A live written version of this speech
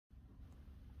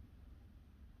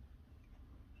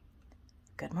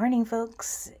Good morning,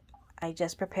 folks. I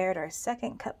just prepared our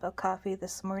second cup of coffee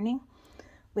this morning.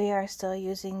 We are still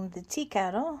using the tea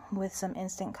kettle with some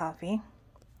instant coffee,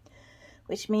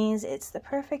 which means it's the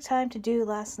perfect time to do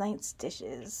last night's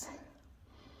dishes.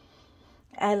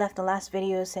 I left the last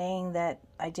video saying that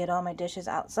I did all my dishes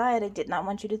outside. I did not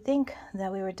want you to think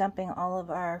that we were dumping all of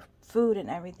our food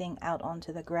and everything out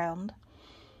onto the ground,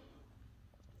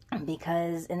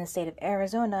 because in the state of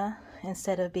Arizona,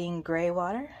 instead of being gray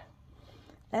water,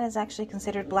 that is actually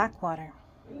considered black water,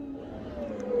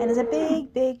 and is a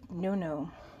big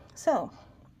no-no. So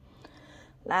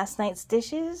last night's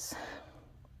dishes,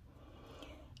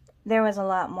 there was a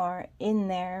lot more in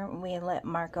there. We let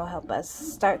Marco help us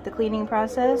start the cleaning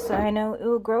process. So I know it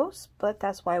was gross, but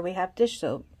that's why we have dish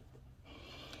soap.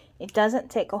 It doesn't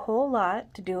take a whole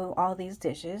lot to do all these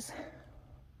dishes.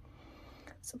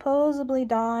 Supposedly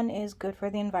Dawn is good for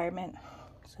the environment,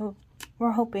 so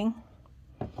we're hoping.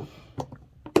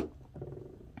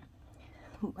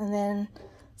 And then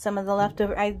some of the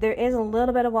leftover, there is a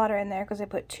little bit of water in there because I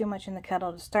put too much in the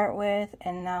kettle to start with,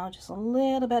 and now just a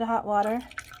little bit of hot water.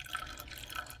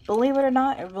 Believe it or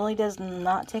not, it really does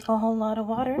not take a whole lot of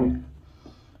water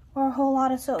or a whole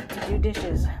lot of soap to do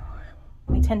dishes.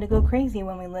 We tend to go crazy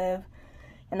when we live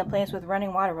in a place with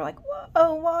running water. We're like,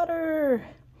 whoa, water!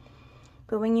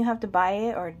 But when you have to buy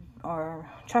it or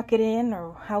truck it in,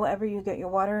 or however you get your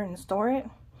water and store it,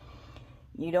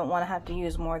 you don't want to have to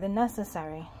use more than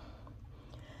necessary.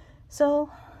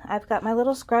 So I've got my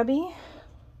little scrubby.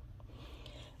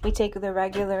 We take the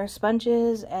regular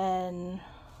sponges and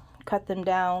cut them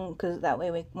down, because that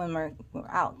way when we're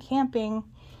out camping,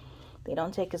 they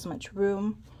don't take as much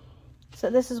room. So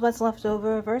this is what's left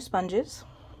over of our sponges.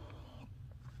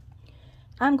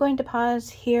 I'm going to pause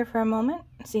here for a moment,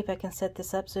 see if I can set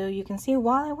this up so you can see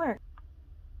while I work.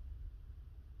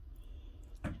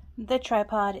 The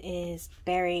tripod is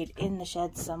buried in the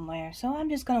shed somewhere, so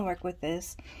I'm just going to work with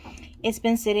this. It's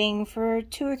been sitting for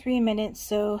 2 or 3 minutes,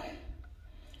 so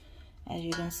as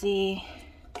you can see,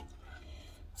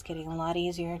 it's getting a lot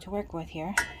easier to work with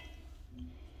here.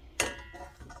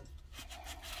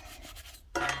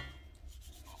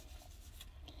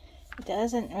 It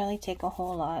doesn't really take a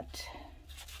whole lot.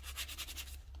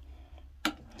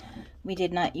 We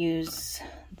did not use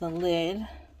the lid,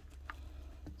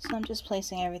 so I'm just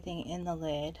placing everything in the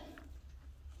lid.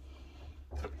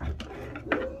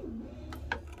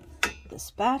 The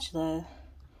spatula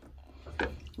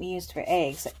we used for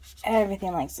eggs.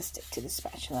 Everything likes to stick to the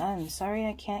spatula. I'm sorry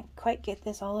I can't quite get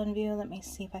this all in view. Let me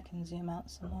see if I can zoom out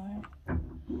some more.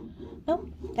 Nope,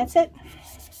 that's it.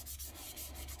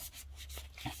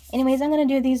 Anyways, I'm going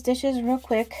to do these dishes real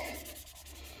quick.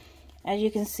 As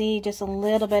you can see, just a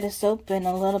little bit of soap and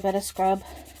a little bit of scrub.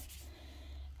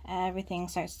 Everything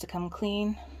starts to come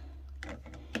clean.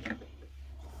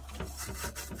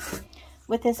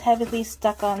 With this heavily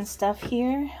stuck on stuff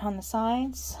here on the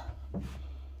sides,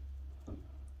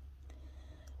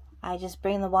 I just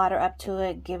bring the water up to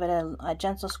it, give it a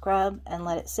gentle scrub, and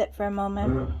let it sit for a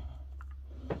moment.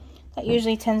 That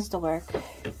usually tends to work.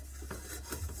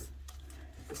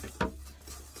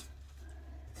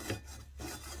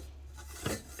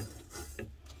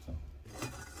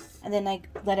 And then I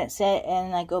let it sit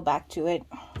and I go back to it.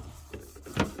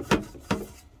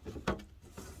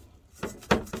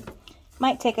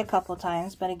 Might take a couple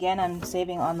times, but again, I'm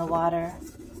saving on the water,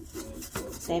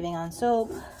 saving on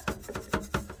soap.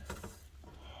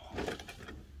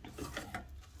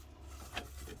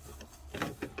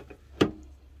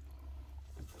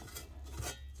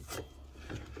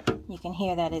 You can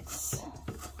hear that it's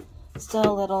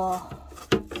still a little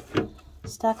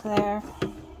stuck there.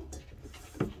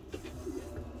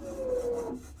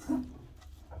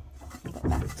 Go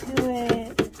back to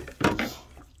it.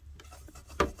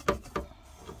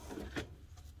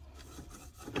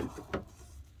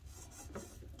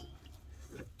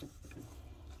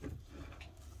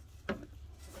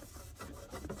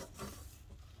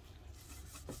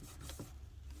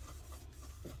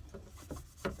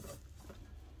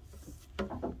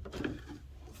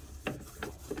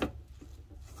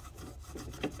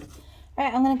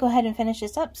 Alright, I'm going to go ahead and finish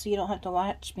this up so you don't have to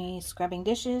watch me scrubbing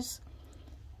dishes.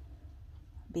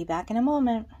 Be back in a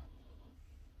moment.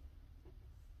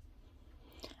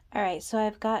 Alright, so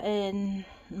I've gotten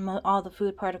all the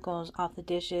food particles off the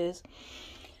dishes.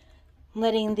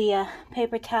 Letting the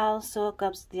paper towel soak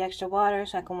up the extra water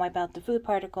so I can wipe out the food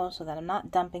particles so that I'm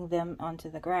not dumping them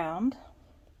onto the ground.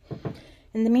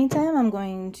 In the meantime, I'm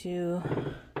going to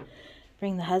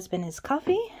bring the husband his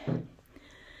coffee.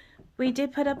 We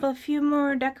did put up a few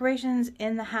more decorations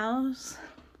in the house.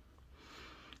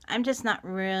 I'm just not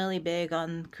really big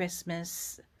on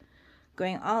Christmas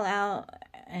going all out,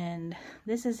 and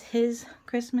this is his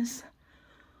Christmas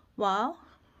wall.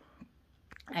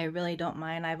 I really don't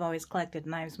mind. I've always collected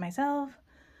knives myself,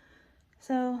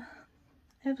 so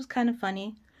it was kind of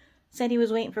funny. Said he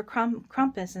was waiting for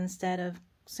Krampus instead of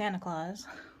Santa Claus.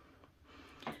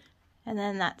 And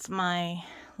then that's my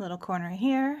little corner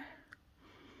here.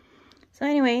 So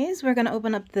anyways, we're gonna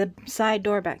open up the side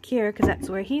door back here because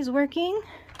that's where he's working.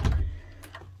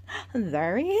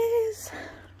 There he is.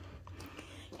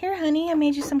 Here, honey, I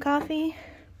made you some coffee.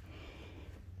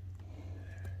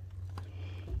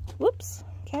 Whoops,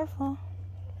 careful.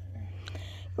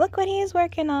 Look what he's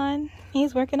working on.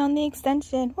 He's working on the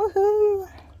extension. Woohoo!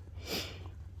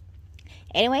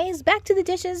 Anyways, back to the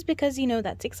dishes because you know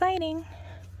that's exciting.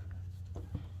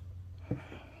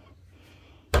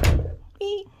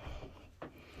 Whee!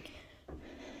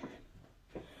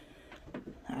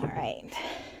 Alright.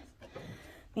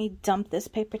 Let me dump this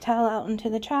paper towel out into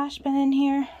the trash bin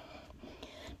here.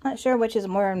 Not sure which is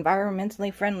more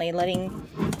environmentally friendly, letting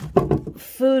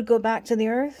food go back to the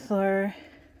earth or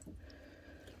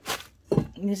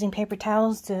using paper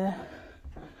towels to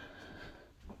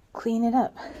clean it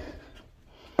up.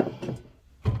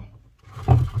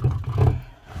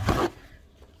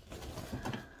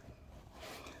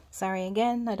 Sorry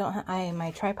again, I don't have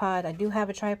my tripod. I do have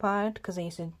a tripod because I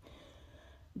used to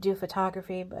do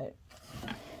photography, but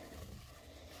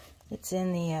it's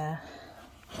in the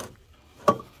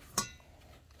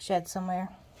shed somewhere.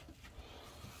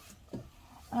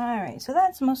 Alright, so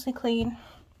that's mostly clean.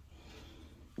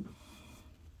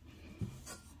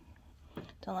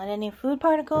 Don't let any food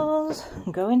particles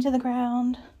go into the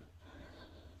ground.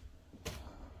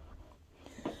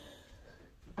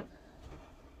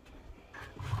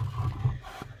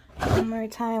 One more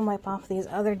time, wipe off these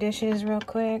other dishes real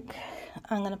quick.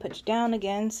 I'm going to put you down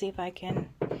again, see if I can.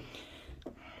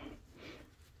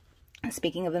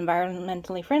 Speaking of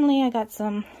environmentally friendly, I got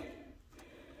some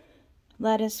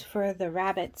lettuce for the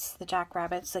rabbits, the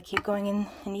jackrabbits that keep going in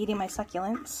and eating my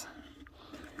succulents.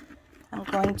 I'm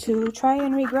going to try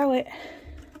and regrow it.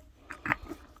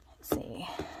 Let's see.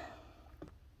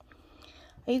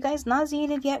 Are you guys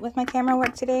nauseated yet with my camera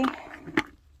work today?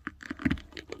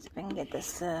 See if I can get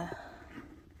this to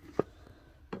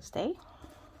stay.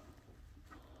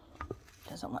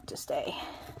 Doesn't want to stay.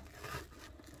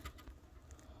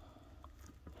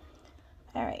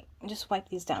 Alright, just wipe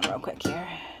these down real quick here.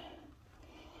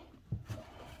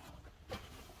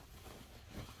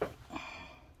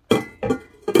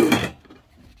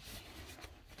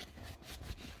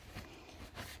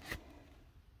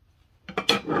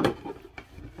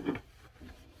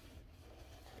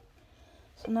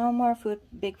 So no more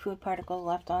big food particles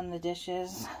left on the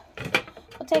dishes.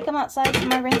 I'll take them outside to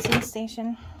my rinsing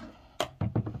station.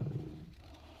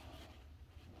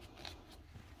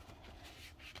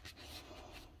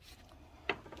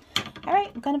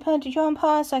 Alright, I'm going to put you on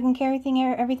pause so I can carry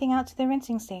everything out to the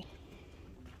rinsing station.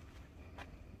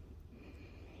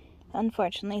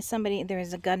 Unfortunately, there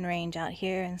is a gun range out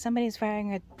here and somebody's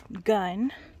firing a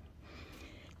gun.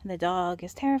 And the dog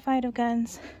is terrified of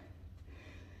guns.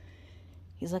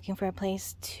 He's looking for a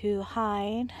place to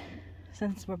hide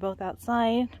since we're both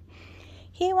outside.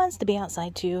 He wants to be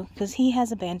outside too because he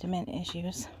has abandonment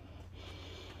issues.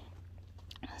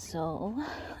 So,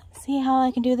 let's see how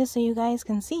I can do this so you guys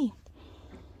can see.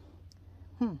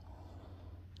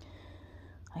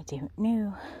 I don't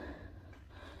know.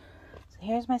 So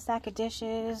here's my stack of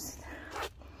dishes.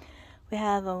 We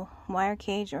have a wire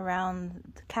cage around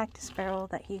the cactus barrel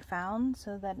that he found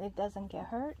so that it doesn't get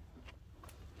hurt.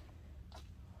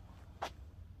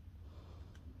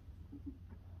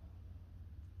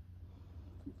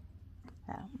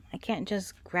 Now, I can't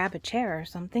just grab a chair or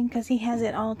something because he has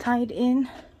it all tied in.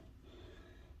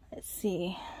 Let's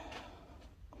see.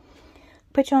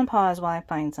 Put you on pause while I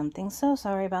find something. So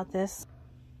sorry about this.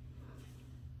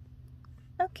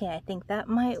 Okay, I think that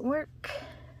might work.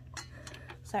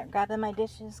 Start grabbing my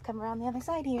dishes, come around the other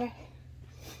side here.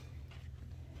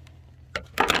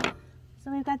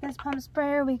 So we've got this pump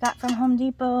sprayer we got from Home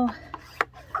Depot.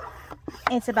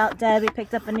 It's about dead. We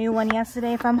picked up a new one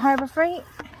yesterday from Harbor Freight.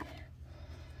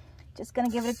 Just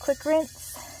gonna give it a quick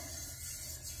rinse.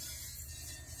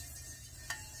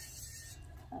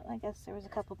 Oh, I guess there was a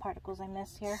couple particles I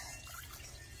missed here.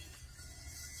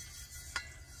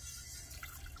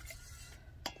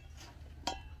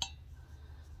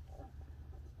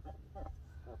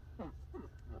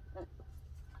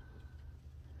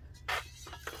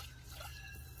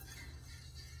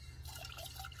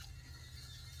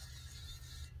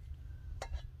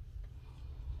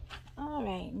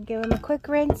 Alright, give them a quick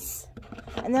rinse.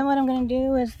 And then what I'm going to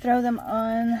do is throw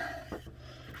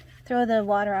throw the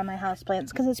water on my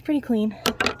houseplants because it's pretty clean.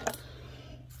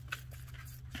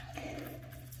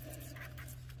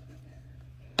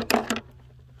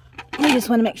 We just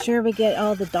want to make sure we get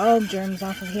all the dog germs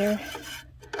off of here.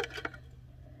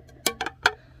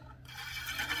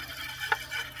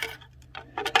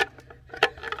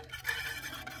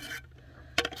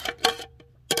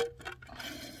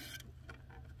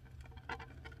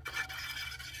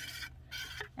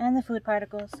 And the food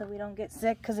particles so we don't get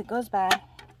sick because it goes bad.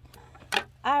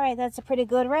 Alright, that's a pretty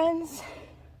good rinse.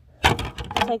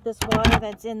 Take this water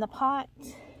that's in the pot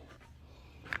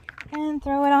and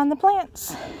throw it on the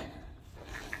plants.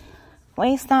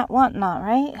 Waste not, want not,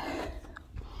 right?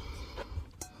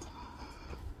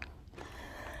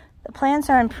 The plants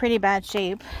are in pretty bad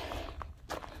shape.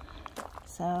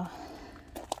 So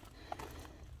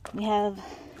we have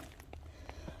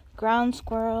ground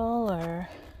squirrel or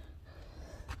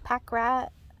pack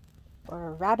rat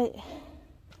or rabbit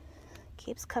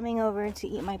keeps coming over to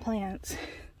eat my plants.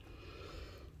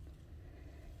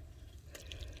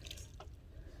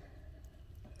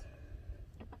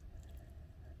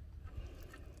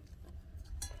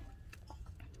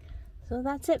 So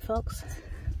that's it, folks.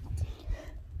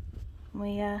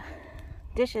 We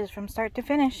dishes from start to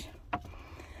finish.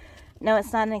 No,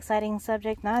 it's not an exciting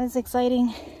subject, not as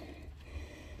exciting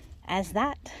as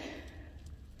that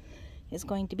is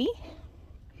going to be.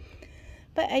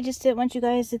 But I just didn't want you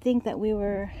guys to think that we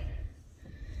were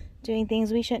doing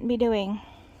things we shouldn't be doing.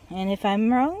 And if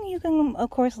I'm wrong, you can, of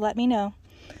course, let me know.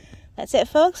 That's it,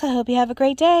 folks. I hope you have a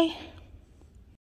great day.